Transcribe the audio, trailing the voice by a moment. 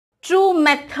true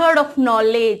method of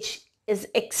knowledge is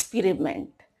experiment.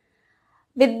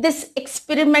 With this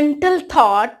experimental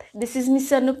thought, this is Miss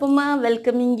Anupama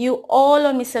welcoming you all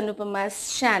on Miss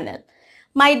Anupama's channel.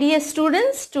 My dear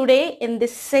students, today in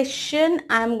this session,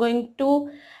 I am going to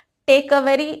take a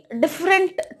very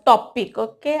different topic.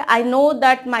 Okay, I know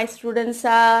that my students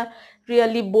are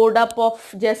really bored up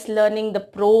of just learning the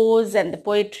prose and the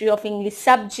poetry of English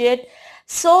subject.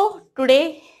 So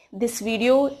today this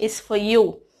video is for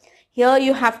you. Here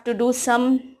you have to do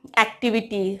some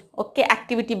activity, okay,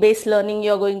 activity based learning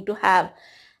you're going to have,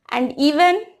 and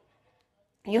even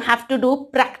you have to do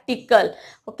practical,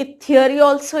 okay. Theory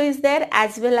also is there,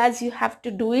 as well as you have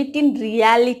to do it in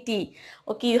reality,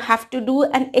 okay. You have to do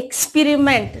an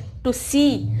experiment to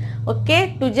see,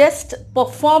 okay, to just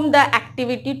perform the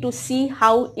activity to see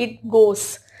how it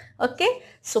goes, okay.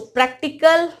 So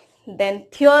practical, then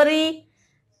theory,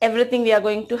 everything we are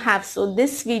going to have. So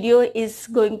this video is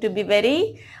going to be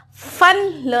very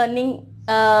fun learning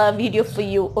video for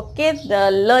you, okay. The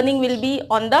learning will be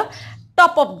on the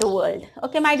top of the world,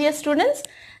 okay, my dear students.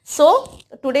 So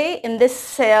today in this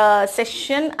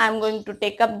session I am going to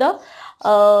take up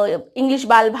the English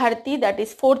balbharti, that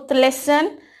is 4th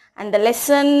lesson, and the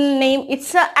lesson name,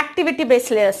 it's a activity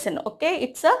based lesson, okay.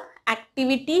 It's a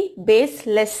activity based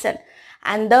lesson,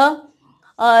 and the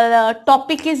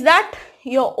topic is that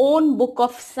your own book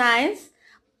of science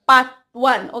part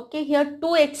 1, okay. Here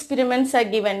 2 experiments are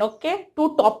given, okay,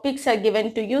 2 topics are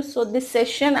given to you. So this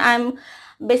session I am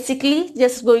basically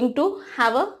just going to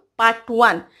have a part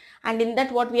 1, and in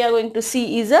that what we are going to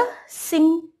see is a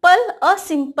simple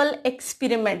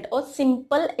experiment, or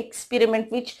simple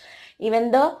experiment which even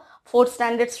the 4th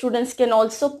standard students can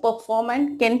also perform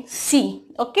and can see,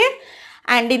 okay.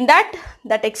 And in that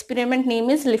experiment name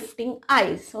is lifting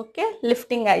eyes, okay,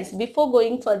 lifting eyes. Before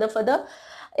going further for the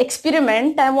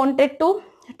experiment, I wanted to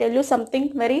tell you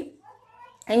something very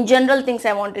in general things.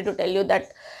 I wanted to tell you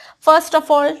that first of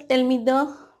all, tell me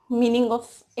the meaning of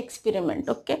experiment,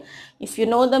 okay. If you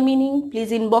know the meaning,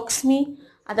 please inbox me,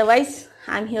 otherwise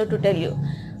I'm here to tell you.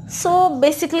 So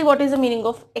basically, what is the meaning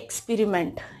of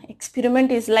experiment?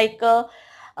 Experiment is like a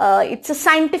it's a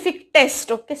scientific test,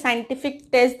 okay,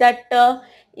 scientific test that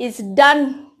is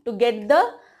done to get the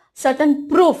certain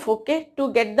proof, okay,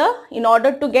 to get the, in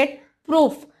order to get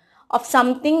proof of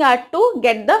something or to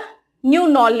get the new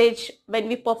knowledge. When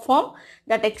we perform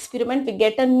that experiment, we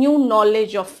get a new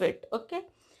knowledge of it, okay.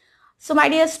 So my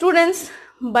dear students,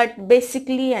 but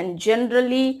basically and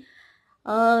generally,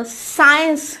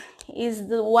 science is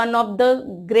one of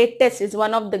the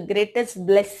greatest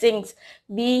blessings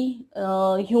we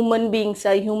human beings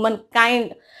or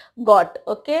humankind got,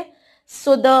 okay.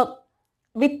 So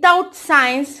without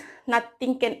science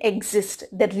nothing can exist.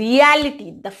 The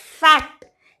reality, the fact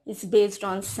is based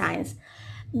on science.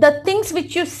 The things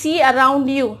which you see around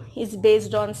you is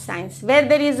based on science. Where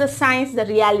there is a science, the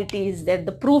reality is there,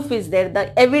 the proof is there,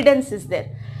 the evidence is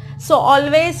there. So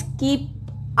always keep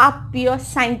up your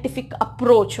scientific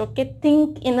approach, okay.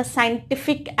 Think in a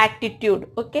scientific attitude,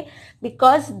 okay,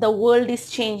 because the world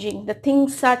is changing, the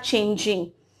things are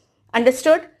changing,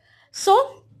 understood?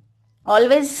 So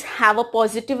always have a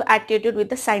positive attitude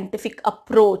with a scientific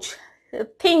approach.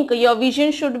 Think your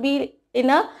vision should be in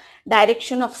a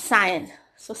direction of science.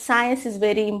 So science is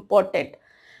very important,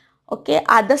 okay.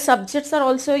 Other subjects are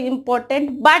also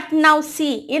important, but now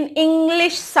see, in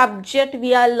English subject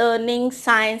we are learning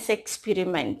science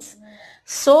experiments.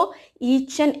 So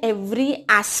each and every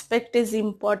aspect is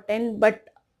important, but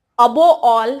above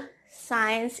all,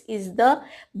 science is the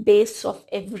base of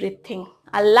everything.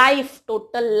 A life,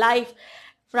 total life,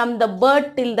 from the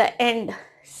birth till the end,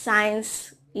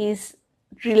 science is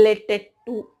related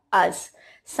to us.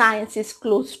 Science is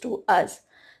close to us.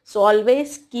 So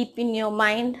always keep in your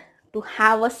mind to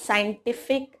have a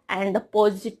scientific and a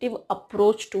positive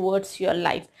approach towards your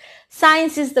life.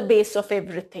 Science is the base of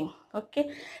everything,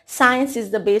 okay. Science is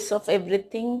the base of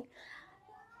everything.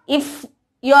 If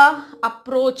your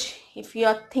approach, if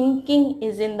your thinking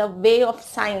is in the way of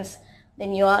science,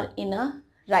 then you are in a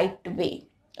right way,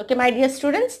 okay, my dear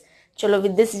students. Chalo,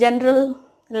 with this general,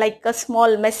 like a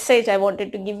small message I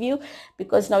wanted to give you,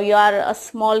 because now you are a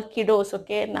small kiddos,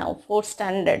 okay, now 4th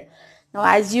standard. Now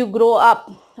as you grow up,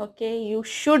 okay, you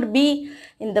should be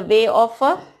in the way of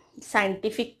a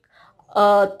scientific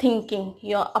thinking.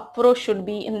 Your approach should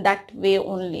be in that way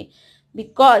only,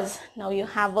 because now you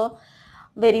have a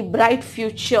very bright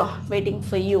future waiting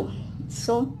for you.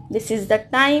 So this is the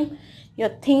time. Your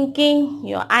thinking,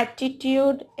 your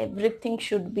attitude, everything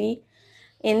should be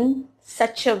in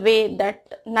such a way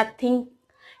that nothing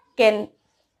can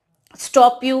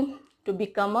stop you to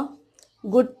become a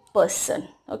good person.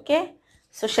 Okay,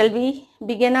 so shall we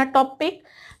begin our topic?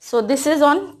 So this is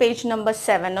on page number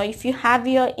 7. Now if you have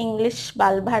your English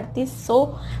balbharti,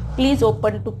 so please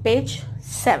open to page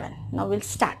 7. Now we'll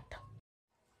start.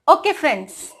 Okay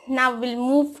friends, now we'll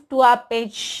move to our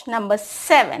page number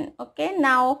 7. Okay,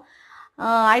 now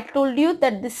I told you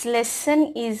that this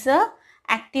lesson is a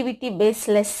activity based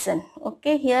lesson.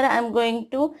 Okay, here I am going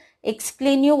to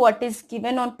explain you what is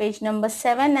given on page number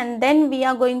 7, and then we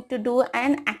are going to do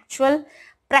an actual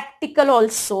practical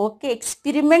also. Okay,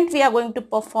 experiment we are going to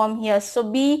perform here.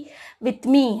 So be with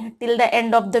me till the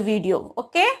end of the video.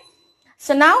 Okay,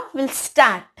 so now we'll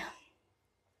start.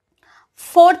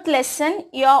 Fourth lesson,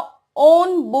 your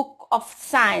own book of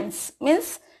science,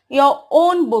 means your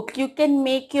own book. You can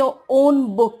make your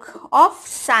own book of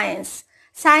science.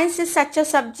 Science is such a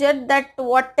subject that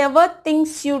whatever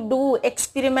things you do,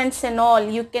 experiments and all,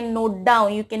 you can note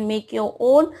down. You can make your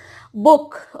own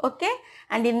book. Okay,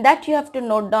 and in that you have to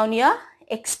note down your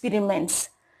experiments.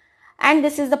 And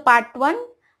this is the part 1,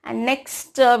 and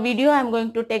next video I am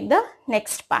going to take the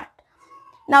next part.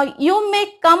 Now you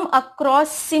may come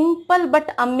across simple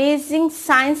but amazing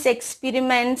science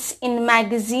experiments in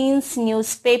magazines,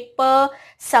 newspaper,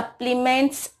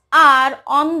 supplements, or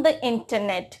on the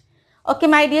internet. Okay,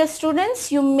 my dear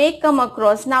students, you may come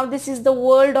across. Now this is the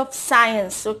world of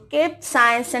science. Okay,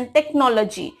 science and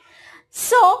technology.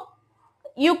 So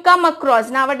you come across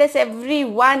nowadays,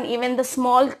 everyone, even the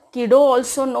small kiddo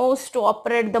also knows to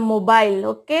operate the mobile.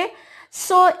 Okay,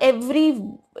 so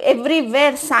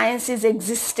everywhere science is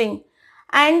existing,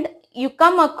 and you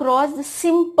come across the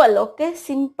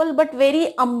simple but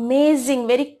very amazing,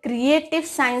 very creative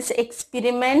science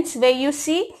experiments where you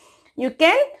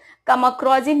can come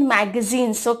across in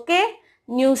magazines. Okay,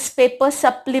 newspaper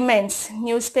supplements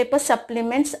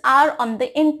are on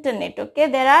the internet. Okay,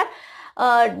 there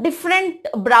are different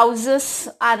browsers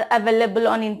are available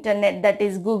on internet, that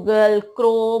is Google,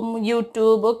 Chrome,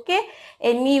 YouTube. Okay,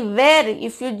 anywhere,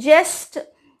 if you just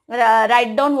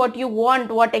write down what you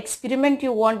want, what experiment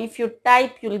you want, if you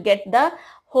type, you'll get the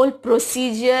whole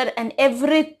procedure and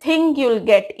everything you'll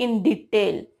get in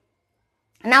detail.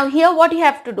 Now here what you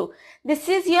have to do, this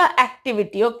is your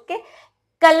activity. Okay,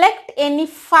 collect any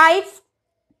 5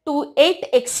 to 8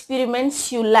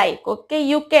 experiments you like. Okay,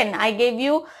 you can, I gave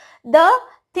you the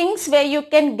things where you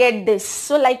can get this.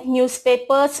 So like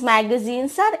newspapers,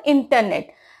 magazines, or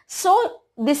internet. So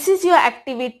this is your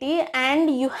activity,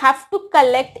 and you have to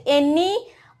collect any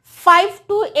 5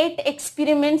 to 8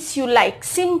 experiments you like.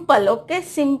 Simple. Okay,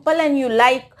 simple and you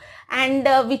like, and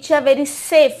which are very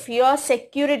safe. Your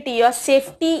security, your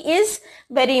safety is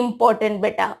very important,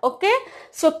 beta. Okay,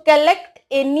 so collect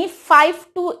any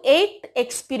 5 to 8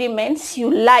 experiments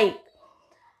you like,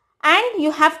 and you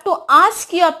have to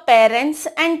ask your parents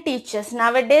and teachers.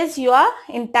 Nowadays you are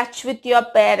in touch with your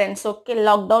parents. Okay,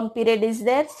 lockdown period is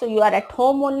there, so you are at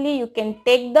home only. You can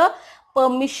take the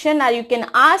permission, or you can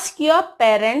ask your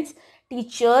parents,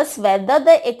 teachers, whether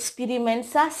the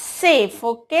experiments are safe.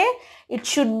 Okay, it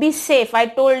should be safe. I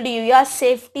told you, your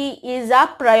safety is a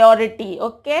priority.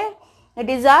 Okay, it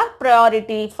is a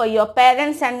priority for your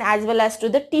parents and as well as to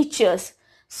the teachers.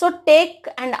 So take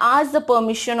and ask the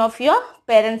permission of your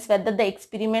parents whether the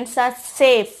experiments are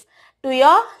safe to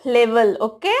your level.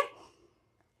 Okay,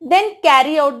 then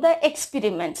carry out the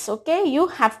experiments. Okay, you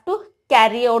have to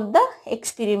carry out the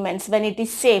experiments when it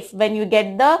is safe, when you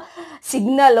get the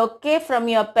signal, okay, from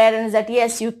your parents that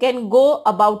yes, you can go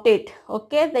about it.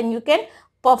 Okay, then you can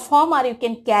perform or you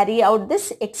can carry out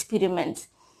this experiments.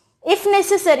 If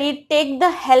necessary, take the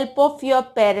help of your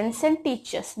parents and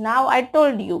teachers. Now I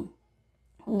told you,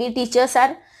 the teachers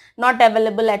are not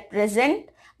available at present,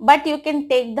 but you can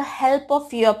take the help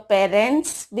of your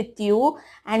parents with you,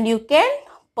 and you can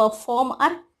perform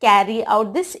or carry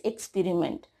out this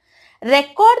experiment.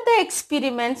 Record the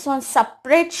experiments on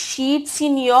separate sheets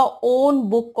in your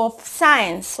own book of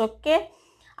science. Okay,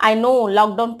 I know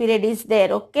lockdown period is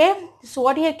there. Okay, so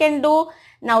what you can do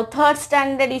now, 3rd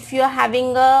standard, if you are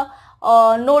having a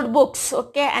notebooks,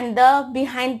 okay, and the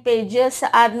behind pages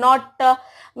are not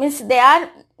means they are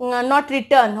not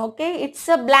written. Okay, it's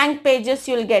a blank pages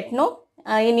you'll get, no,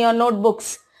 in your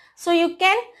notebooks. So you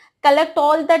can collect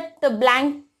all that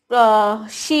blank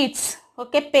sheets,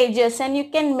 okay, pages, and you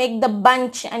can make the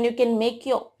bunch and you can make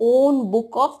your own book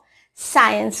of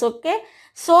science. Okay,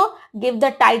 so give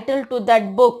the title to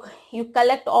that book. You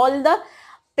collect all the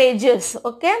pages.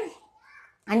 Okay,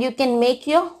 and you can make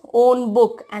your own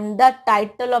book, and the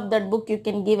title of that book you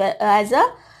can give as a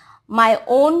my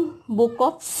own book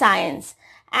of science.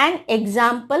 An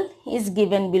example is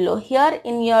given below. Here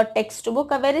in your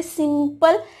textbook, a very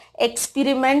simple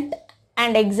experiment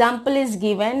and example is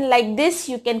given like this.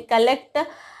 You can collect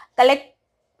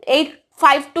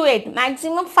 5 to 8,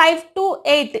 maximum 5 to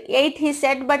 8 he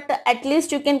said, but at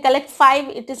least you can collect 5.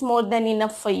 It is more than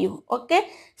enough for you. Okay,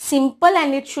 simple,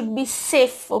 and it should be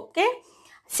safe. Okay,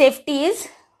 safety is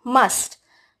must.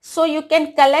 So you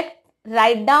can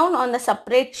write down on the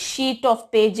separate sheet of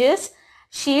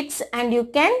sheets, and you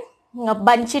can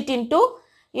bunch it into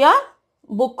your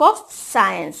book of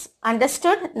science.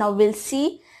 Understood? Now we'll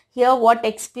see here what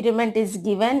experiment is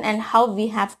given and how we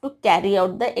have to carry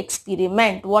out the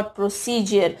experiment, what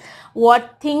procedure,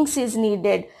 what things is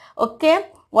needed, okay,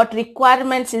 what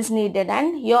requirements is needed,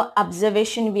 and your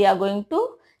observation we are going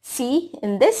to see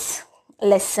in this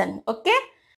lesson. Okay,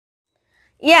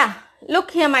 yeah,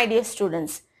 look here my dear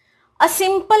students. A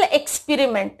simple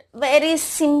experiment, very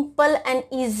simple and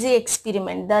easy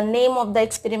experiment. The name of the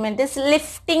experiment is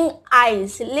lifting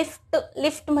ice.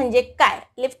 Lift म्हणजे काय?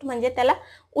 Lift म्हणजे त्याला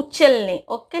उचलणे.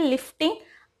 Okay, lifting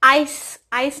ice.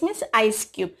 Ice means ice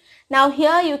cube. Now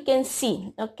here you can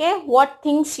see, okay, what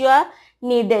things you are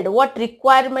needed, what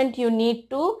requirement you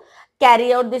need to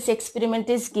carry out this experiment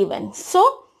is given.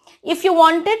 So if you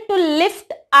wanted to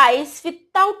lift ice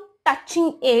without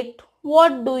touching it,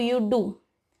 what do you do?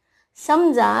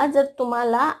 समजा जर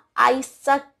तुम्हाला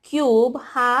आईसचा cube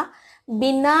हा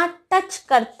बिना touch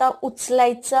करता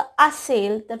उचलायचा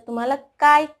असेल तर तुम्हाला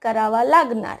काय करावा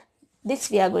लागणार?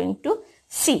 This we are going to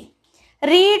see.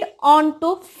 Read on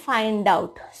to find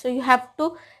out. So you have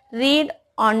to read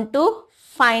on to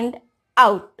find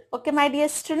out. Okay my dear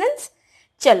students.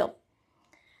 चलो.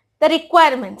 The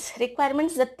requirements,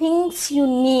 the things you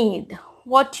need.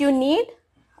 What you need?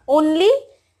 Only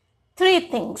 3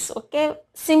 things. Okay,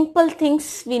 simple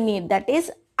things we need, that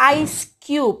is ice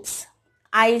cubes.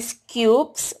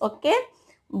 Okay,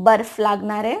 बर्फ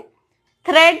लागणार आहे,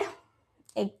 thread,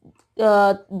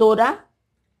 दोरा,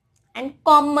 and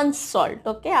common salt.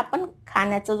 Okay, आपण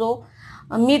खाण्याचा जो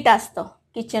मीठ असतं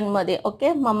किचन मध्ये,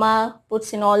 okay, mama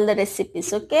puts in all the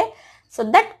recipes. Okay, so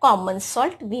that common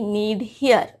salt we need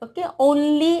here. Okay,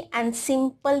 only and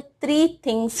simple 3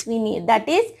 things we need, that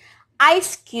is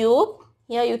ice cube.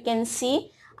 Here you can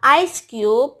see ice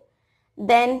cube,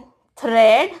 then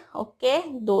thread, okay,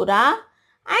 dora,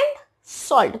 and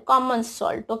salt, common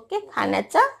salt. Okay,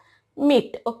 खाण्याचा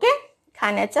मीठ. Okay,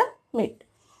 खाण्याचा मीठ.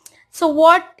 So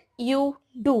what you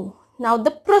do now,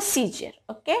 the procedure.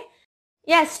 Okay,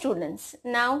 yes students,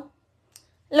 now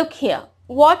look here,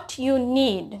 what you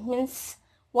need means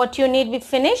what you need we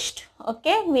finished.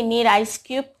 Okay, we need ice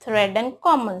cube, thread, and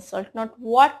common salt. Not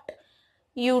what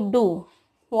you do,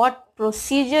 what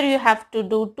procedure you have to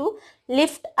do to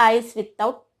lift ice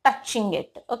without touching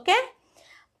it. Okay,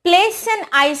 place an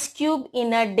ice cube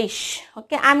in a dish.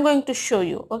 Okay, I'm going to show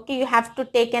you. Okay, you have to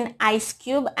take an ice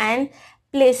cube and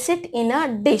place it in a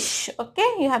dish. Okay,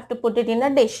 you have to put it in a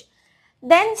dish.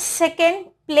 Then second,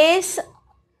 place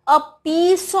a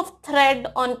piece of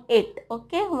thread on it.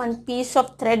 Okay, one piece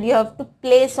of thread you have to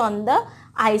place on the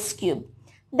ice cube.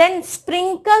 Then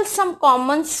sprinkle some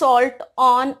common salt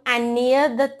on and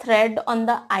near the thread on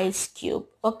the ice cube.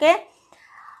 Okay,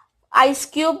 ice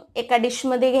cube एका dish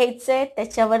मध्ये घ्यायचं आहे,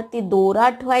 त्याच्यावरती दोरा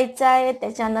ठेवायचा आहे,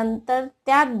 त्याच्यानंतर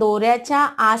त्या दोऱ्याच्या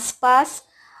आसपास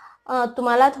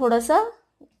तुम्हाला थोडंसं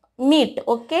मीठ,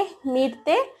 ओके, मीठ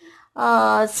ते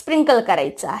स्प्रिंकल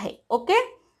करायचं आहे. Okay,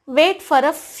 wait for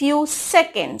a few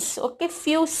seconds. Okay,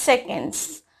 few seconds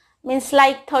means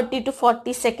like 30 to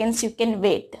 40 seconds you can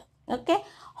wait. Okay,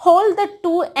 hold the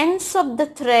 2 ends of the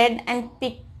thread and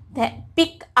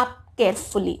pick up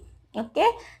carefully. Okay,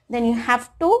 then you have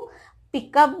to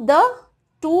pick up the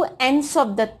 2 ends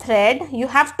of the thread. You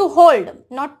have to hold,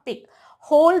 not pick.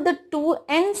 Hold the 2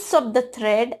 ends of the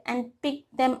thread and pick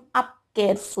them up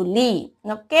carefully.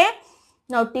 Okay,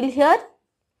 now till here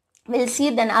we'll see.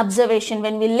 Then observation,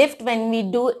 when we lift, when we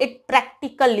do it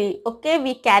practically. Okay,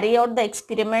 we carry out the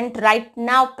experiment right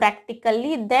now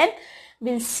practically, then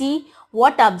we'll see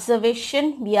what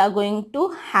observation we are going to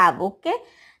have. Okay,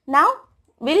 now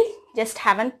we'll just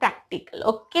have a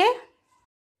practical.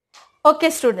 Okay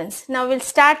students, now we'll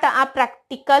start a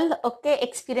practical. Okay,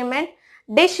 experiment.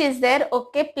 Dish is there.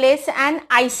 Okay, place an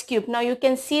ice cube. Now you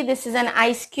can see this is an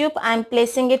ice cube. I am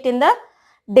placing it in the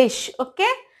dish.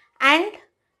 Okay, and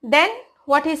then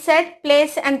what he said,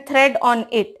 place and thread on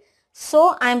it.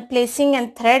 So I am placing a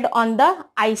thread on the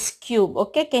ice cube.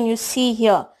 Okay, can you see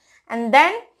here? And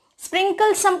then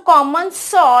sprinkle some common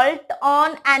salt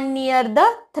on and near the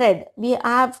thread. We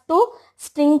have to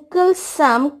sprinkle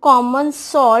some common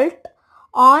salt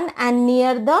on and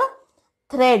near the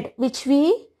thread which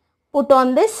we put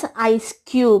on this ice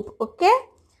cube. Okay,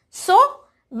 so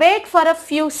wait for a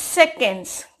few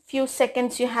seconds. few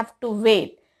seconds you have to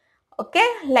wait. Okay,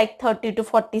 like 30 to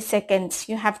 40 seconds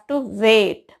you have to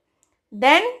wait.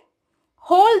 Then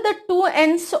hold the two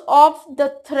ends of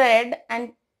the thread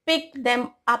and pick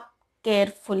them up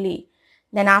carefully.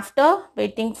 Then after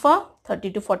waiting for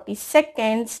 30 to 40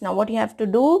 seconds, now what you have to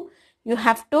do, you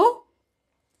have to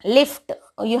lift,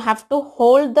 you have to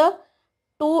hold the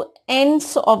two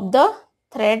ends of the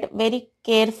thread very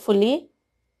carefully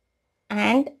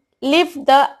and lift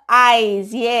the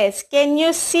eyes. Yes, can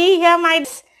you see here my?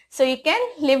 So you can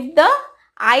lift the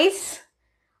eyes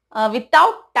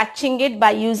without touching it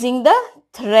by using the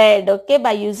thread. Okay,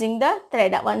 by using the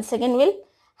thread. Once again we'll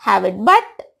have it. But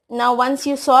now once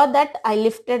you saw that I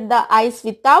lifted the eyes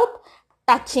without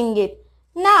touching it.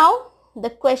 Now the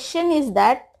question is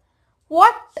that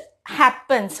what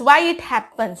happens, why it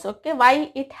happens, okay,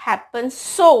 why it happens.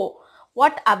 So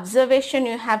what observation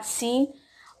you have seen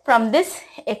from this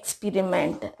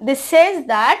experiment? This says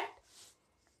that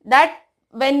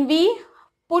when we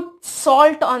put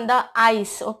salt on the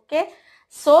ice, okay,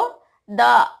 so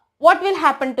what will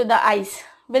happen to the ice?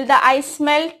 Will the ice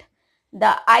melt?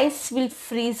 The ice will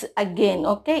freeze again.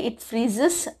 Okay, it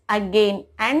freezes again,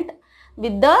 and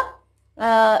with the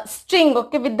string,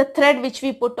 okay, with the thread which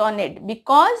we put on it,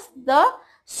 because the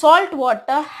salt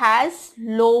water has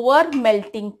lower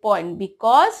melting point,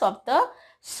 because of the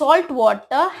salt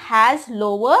water has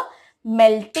lower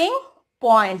melting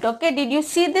point. Okay, did you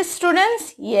see this,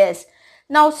 students? Yes.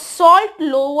 Now salt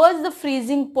lowers the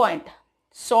freezing point.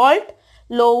 Salt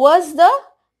lowers the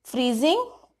freezing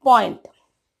point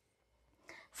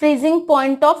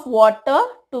of water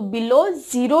to below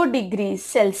 0 degrees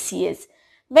Celsius.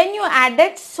 When you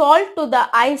added salt to the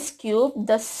ice cube,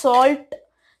 the salt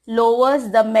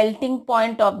lowers the melting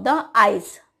point of the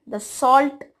ice. The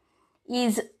salt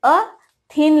is a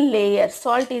thin layer.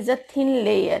 Salt is a thin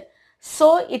layer.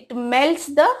 So it melts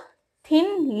the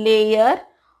thin layer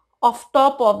of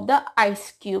top of the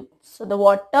ice cube. So the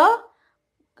water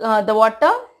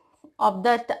of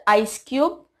that ice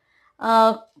cube,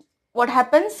 what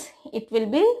happens? It will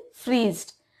be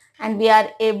freezed, and we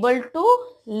are able to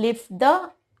lift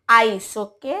the ice,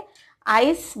 okay,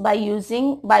 ice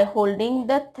by holding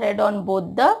the thread on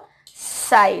both the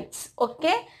sides.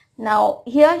 Okay, now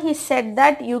here he said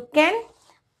that you can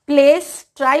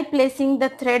try placing the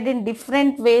thread in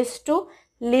different ways to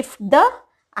lift the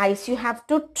ice. You have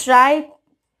to try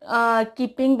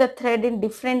keeping the thread in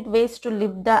different ways to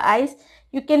lift the ice.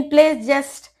 You can place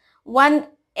just one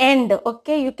end,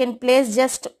 okay, you can place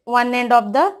just one end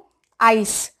of the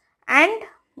ice and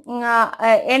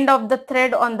end of the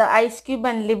thread on the ice cube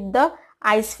and lift the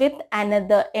ice with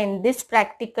another end. This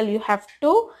practical you have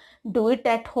to do it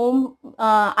at home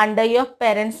under your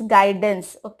parents'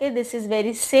 guidance. Okay, this is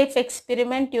very safe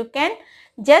experiment. You can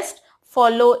just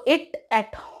follow it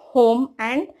at home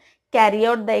and carry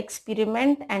out the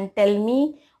experiment and tell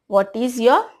me what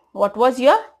was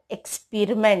your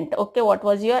experiment. Okay, what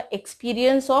was your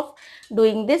experience of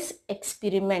doing this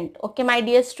experiment? Okay, my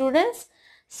dear students.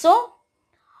 So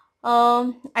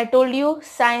I told you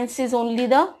science is only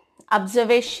the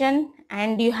observation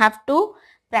and you have to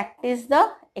practice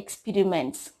the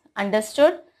experiments.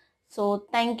 Understood? So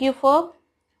thank you for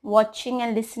watching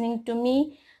and listening to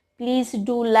me. Please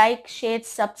do like, share,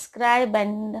 subscribe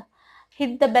and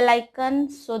hit the bell icon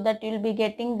so that you will be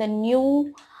getting the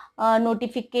new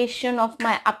notification of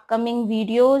my upcoming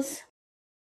videos.